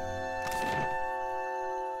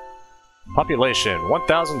 Population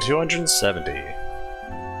 1,270.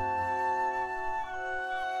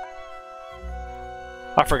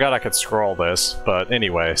 I forgot I could scroll this, but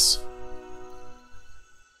anyways.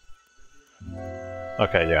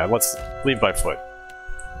 Okay, yeah, let's leave by foot.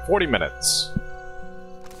 40 minutes.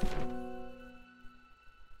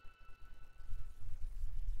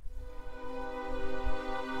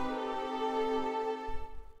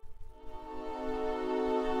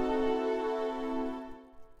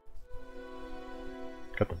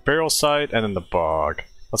 Got the burial site and then the bog.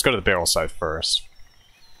 Let's go to the burial site first.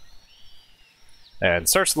 And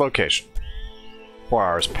search the location. 4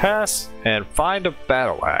 hours pass and find a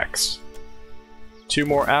battle axe. 2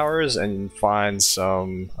 more hours and find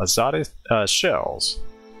some Azadi shells.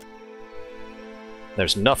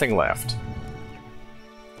 There's nothing left.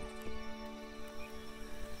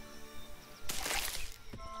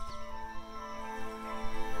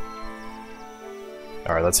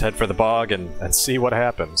 Alright, let's head for the bog and see what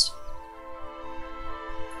happens.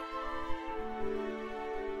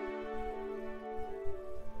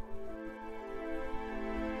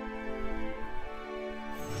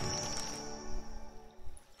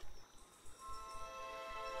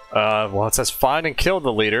 Well, it says find and kill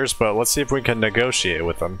the leaders, but let's see if we can negotiate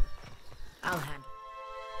with them. I'll hand.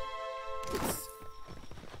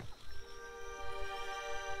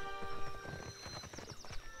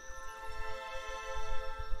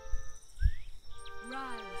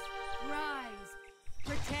 Rise!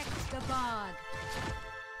 Protect the bog!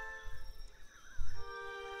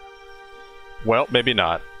 Well, maybe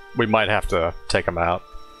not. We might have to take them out.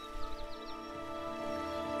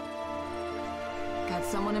 Got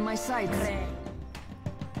someone in my sights.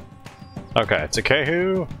 Okay,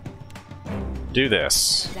 Takehu, do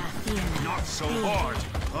this. Not so hard.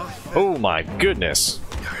 Oh my goodness.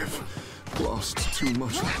 I've lost too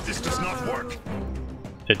much. This does not work.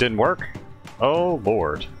 It didn't work? Oh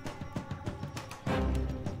lord.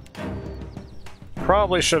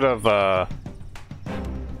 Probably should have,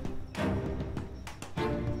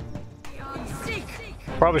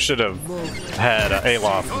 Probably should have had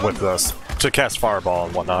Alof with us to cast Fireball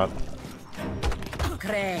and whatnot.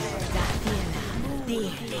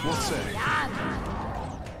 What's that?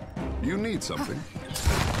 You need something?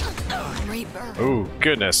 Ooh,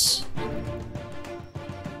 goodness.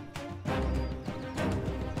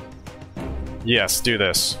 Yes, do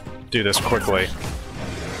this. Do this quickly.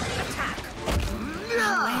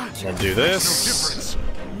 And do this.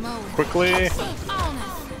 Quickly.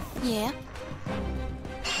 Yeah.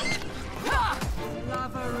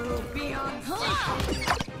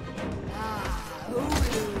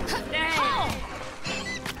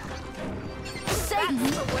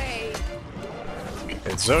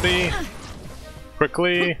 Okay, Zodi.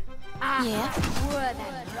 Quickly. Yeah.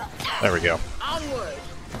 There we go. Onward.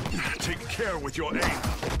 Take care with your aim.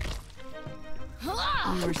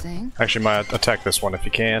 You were saying? Actually, might attack this one if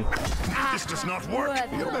you can. This does not work.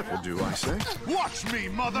 Yeah, that will do, I say. Watch me,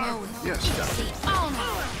 mother. Yes, Captain.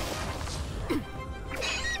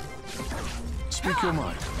 Speak your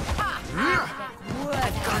mind.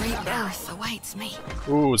 Great earth awaits me.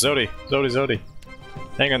 Ooh, Zodi. Zodi.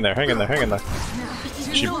 Hang in there, hang in there, hang in there.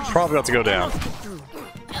 She probably about to go down.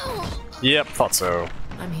 Yep, thought so.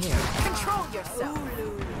 I'm here. Control yourself.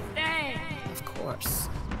 Of course.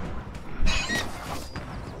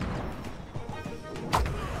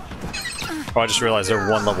 Oh, I just realized they're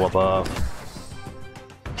one level above.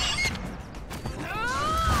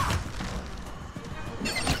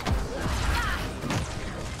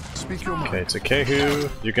 Speak your mind. Okay, Takehu,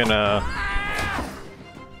 you're gonna...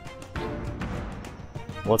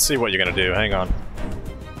 Let's see what you're gonna do, hang on.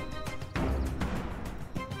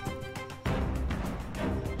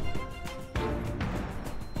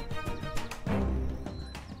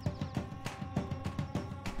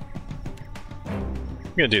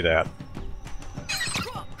 I'm gonna do that.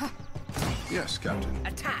 Yes, Captain.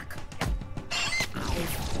 Attack!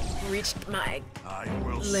 I've reached my I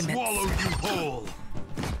will limits. swallow you whole.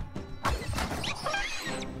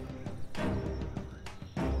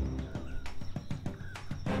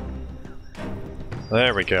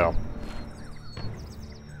 There we go.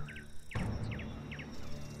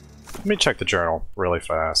 Let me check the journal really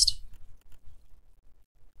fast.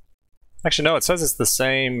 Actually, no, it says it's the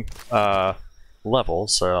same level,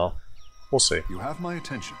 so we'll see. You have my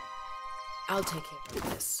attention. I'll take care of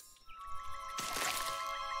this.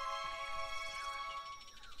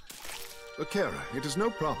 Akira, it is no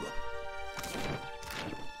problem.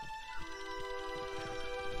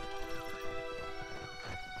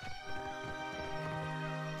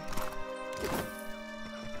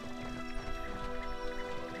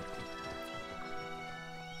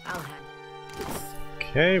 I'll handle this.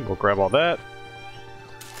 Okay, we'll grab all that.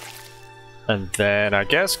 And then I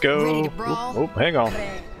guess go... Oop, hang on.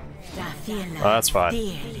 Oh, that's fine.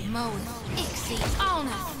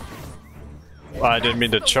 I didn't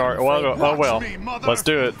mean to charge. Well, oh well. Let's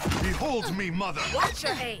do it. Behold me, mother. Watch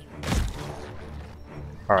your aim.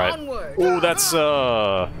 Alright. Ooh, that's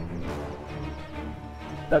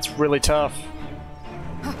really tough.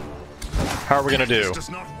 How are we gonna do?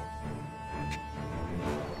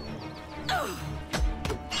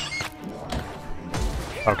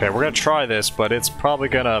 Okay, we're gonna try this, but it's probably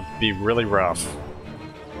gonna be really rough.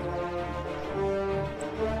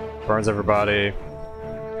 Burns everybody.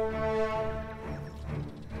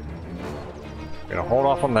 Gonna hold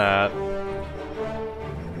off on that.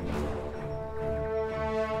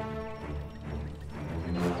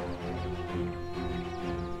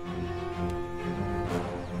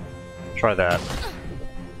 Try that.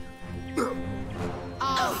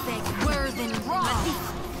 Oh, thank worth and wrong.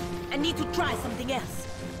 I need to try something else.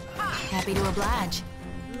 Happy to oblige.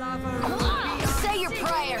 Say your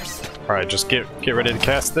prayers. Alright, just get ready to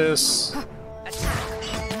cast this.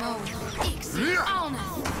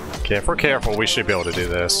 Okay, if we're careful, we should be able to do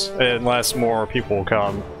this. Unless more people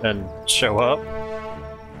come and show up.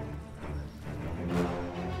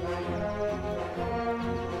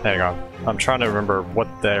 Hang on. I'm trying to remember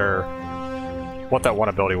what that one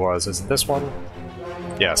ability was. Is it this one?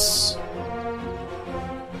 Yes.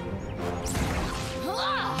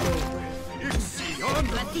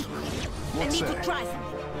 I need to try something.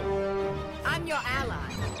 I'm your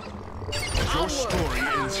ally. Your story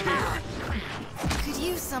ends here. Could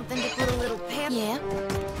use something to put a little pep. Yeah.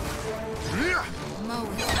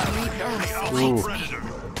 Ooh.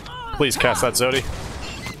 Please cast that Zodi.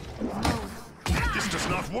 This does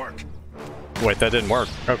not work. Wait, that didn't work.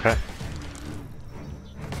 Okay.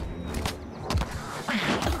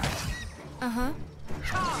 Uh-huh.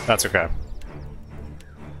 That's okay.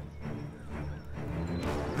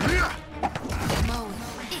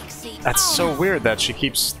 That's so weird that she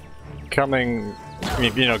keeps coming,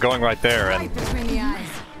 you know, going right there and...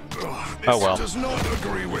 Oh well. This does not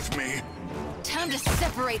agree with me. Time to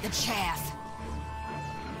separate the chaff.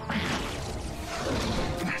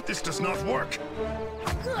 This does not work.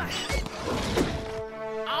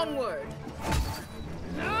 Onward.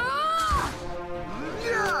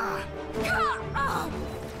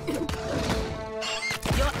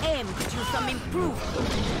 Your aim could use some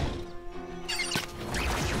improvement.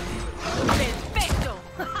 Perfecto.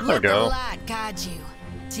 There we Let the go. light guide you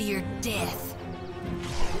to your death.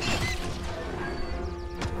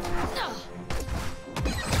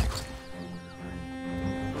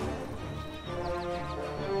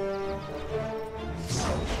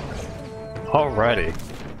 Alrighty.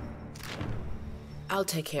 I'll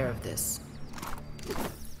take care of this.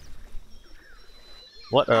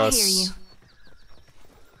 Let I us hear you.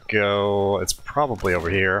 go. It's probably over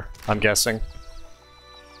here, I'm guessing.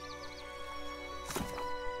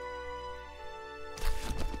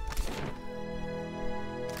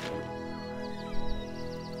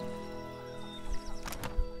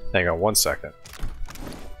 Hang on 1 second.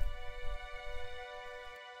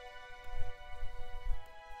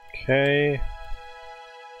 Okay.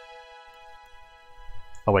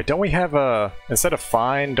 Oh wait, don't we have a... Instead of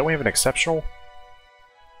fine, don't we have an exceptional?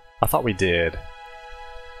 I thought we did.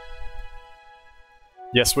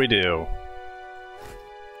 Yes, we do.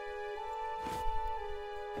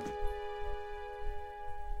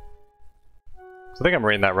 So I think I'm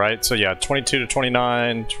reading that right. So yeah, 22 to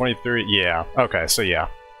 29, 23, yeah. Okay, so yeah.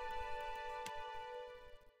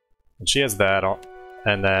 And she has that,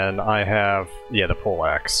 and then I have, yeah, the pole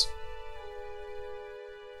axe.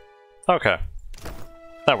 Okay.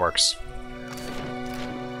 That works.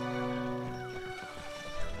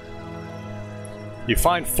 You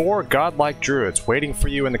find 4 godlike druids waiting for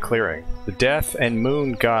you in the clearing. The Death and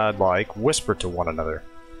Moon godlike whisper to one another,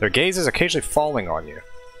 their gazes occasionally falling on you.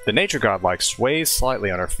 The Nature godlike sways slightly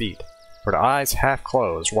on her feet, her eyes half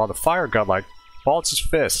closed, while the Fire godlike balls his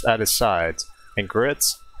fists at his sides and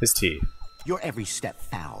grits his teeth. Your every step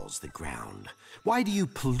fouls the ground. Why do you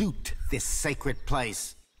pollute this sacred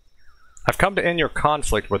place? I've come to end your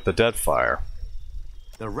conflict with the Deadfire.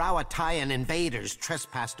 The Rauataian invaders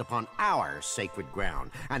trespassed upon our sacred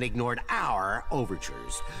ground and ignored our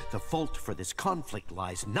overtures. The fault for this conflict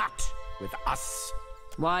lies not with us.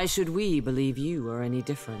 Why should we believe you are any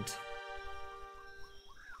different?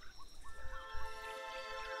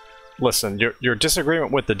 Listen, your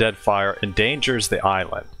disagreement with the Deadfire endangers the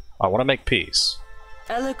island. I want to make peace.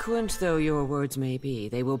 Eloquent though your words may be,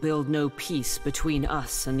 they will build no peace between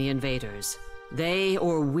us and the invaders. They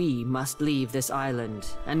or we must leave this island,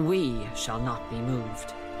 and we shall not be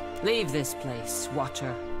moved. Leave this place,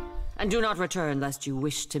 Watcher, and do not return lest you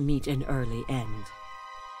wish to meet an early end.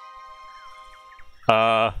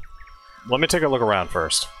 Let me take a look around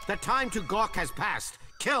first. The time to gawk has passed.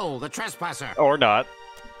 Kill the trespasser. Or not.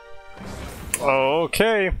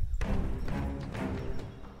 Okay.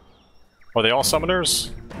 Are they all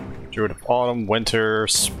summoners? Druid of Autumn, Winter,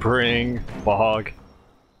 Spring, Fog.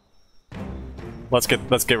 Let's get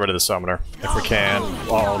rid of the summoner if we can.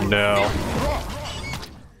 Oh no.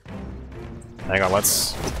 Hang on,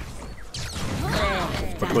 let's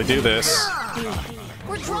quickly do this.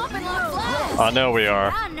 We're dropping our flags. I know we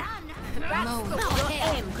are.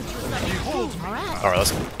 Alright,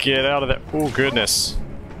 let's get out of there. Oh goodness.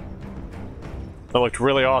 That looked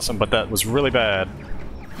really awesome, but that was really bad.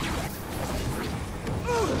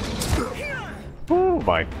 Oh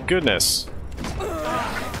my goodness.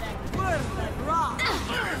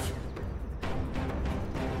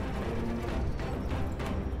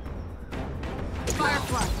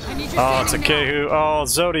 Oh, it's a Kehu. Oh,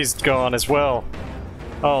 Zodi's gone as well.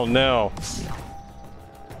 Oh no.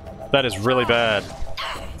 That is really bad.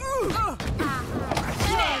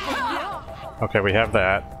 Okay, we have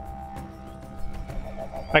that.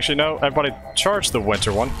 Actually, no, everybody charge the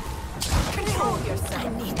winter one.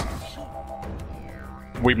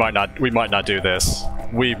 We might not do this.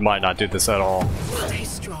 We might not do this at all.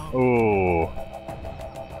 Ooh.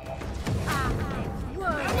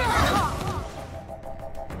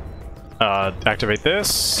 Activate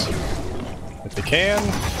this if we can.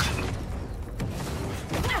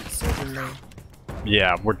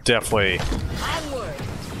 Yeah, we're definitely.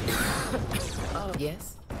 Oh,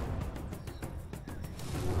 yes.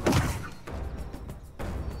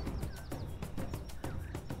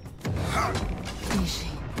 Ishi.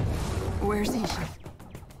 Where's Ishi?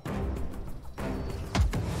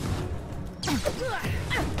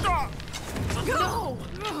 Go!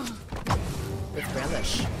 With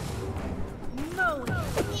relish.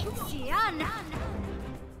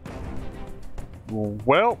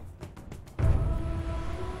 Well,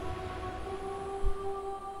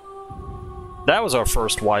 that was our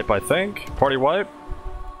first wipe, I think. Party wipe.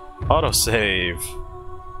 Autosave.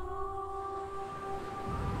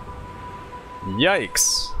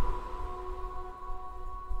 Yikes.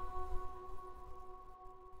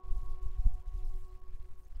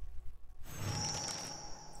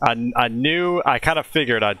 I knew, I kind of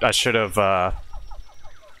figured I should have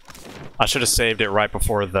saved it right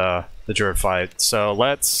before the druid fight. So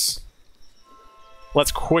let's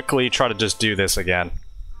quickly try to just do this again.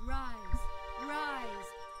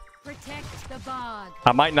 Protect the bog.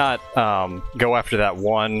 I might not go after that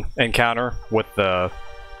one encounter with the.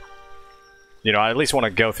 You know, I at least want to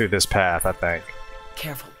go through this path, I think.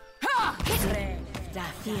 Careful.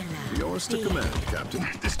 Yours to command, Captain.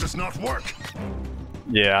 This does not work.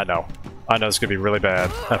 Yeah, I know. I know it's gonna be really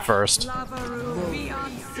bad at first.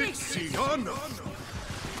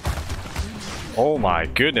 Oh my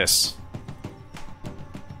goodness.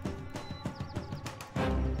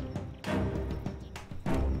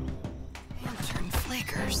 Lantern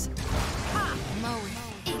flickers.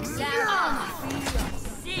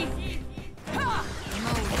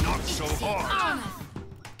 Not so hard.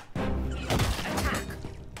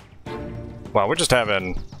 Wow, we're just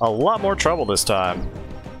having a lot more trouble this time.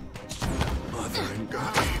 Mother and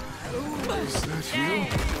God. Is that you?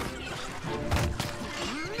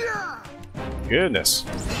 Goodness.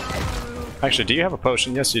 Actually, do you have a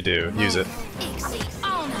potion? Yes, you do. Use it. It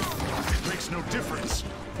makes no difference.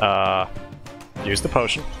 Use the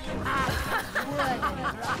potion.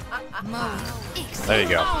 There you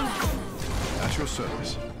go. At your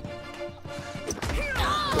service.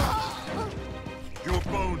 Your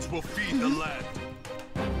bones will feed the land.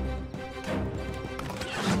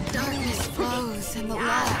 Darkness flows and the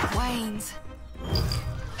light wanes.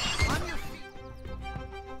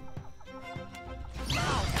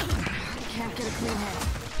 Can't get a clean head.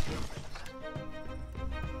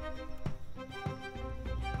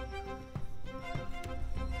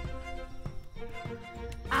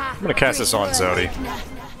 I'm gonna cast this on Zodi.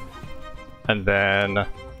 And then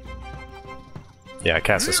Yeah,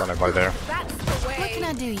 cast this on everybody there. That's the way. What can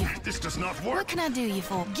I do you? This does not work. What can I do you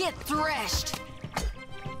for? Get threshed.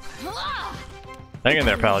 Hang in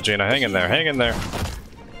there, Pallegina. Hang in there. Hang in there.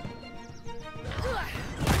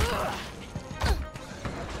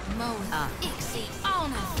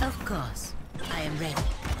 Of course. I am ready.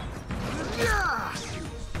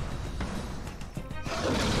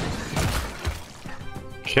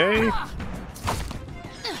 Okay.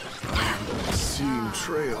 Seeing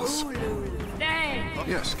trails.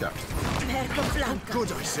 Yes, Captain. Merco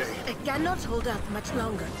Good, I say. I cannot hold out much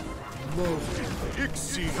longer.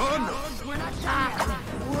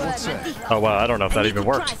 What's that? Oh wow, I don't know if that even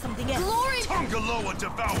worked. Glory! Tongaloa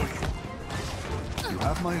devour you. You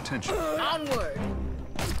have my attention. Onward!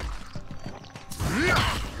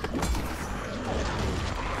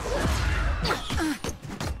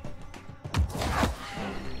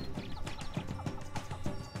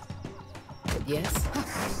 Yes?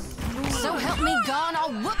 So help me God,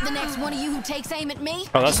 I'll whoop the next one of you who takes aim at me.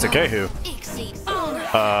 Oh, that's Takehu.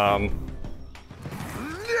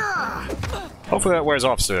 Hopefully that wears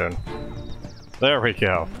off soon. There we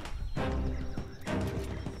go.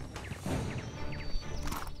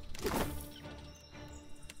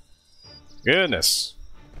 Goodness.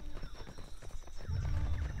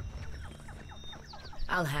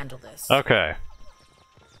 I'll handle this. Okay.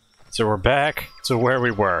 So we're back to where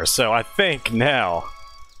we were. So I think now,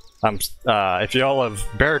 if y'all have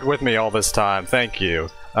bared with me all this time, thank you.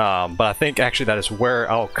 But I think actually that is where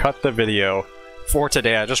I'll cut the video for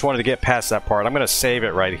today. I just wanted to get past that part. I'm going to save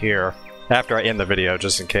it right here after I end the video,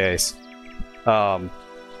 just in case.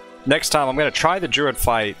 Next time, I'm going to try the Druid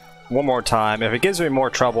fight one more time. If it gives me more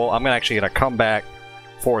trouble, I'm actually going to come back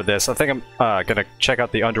for this. I think I'm going to check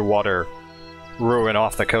out the underwater ruin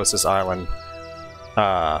off the Kosas Island.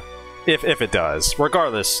 If it does.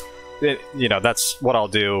 Regardless, you know, that's what I'll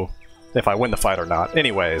do if I win the fight or not.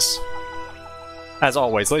 Anyways, as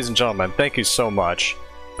always, ladies and gentlemen, thank you so much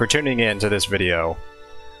for tuning in to this video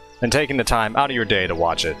and taking the time out of your day to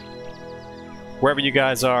watch it. Wherever you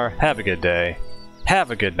guys are, have a good day, have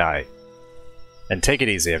a good night, and take it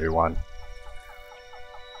easy, everyone.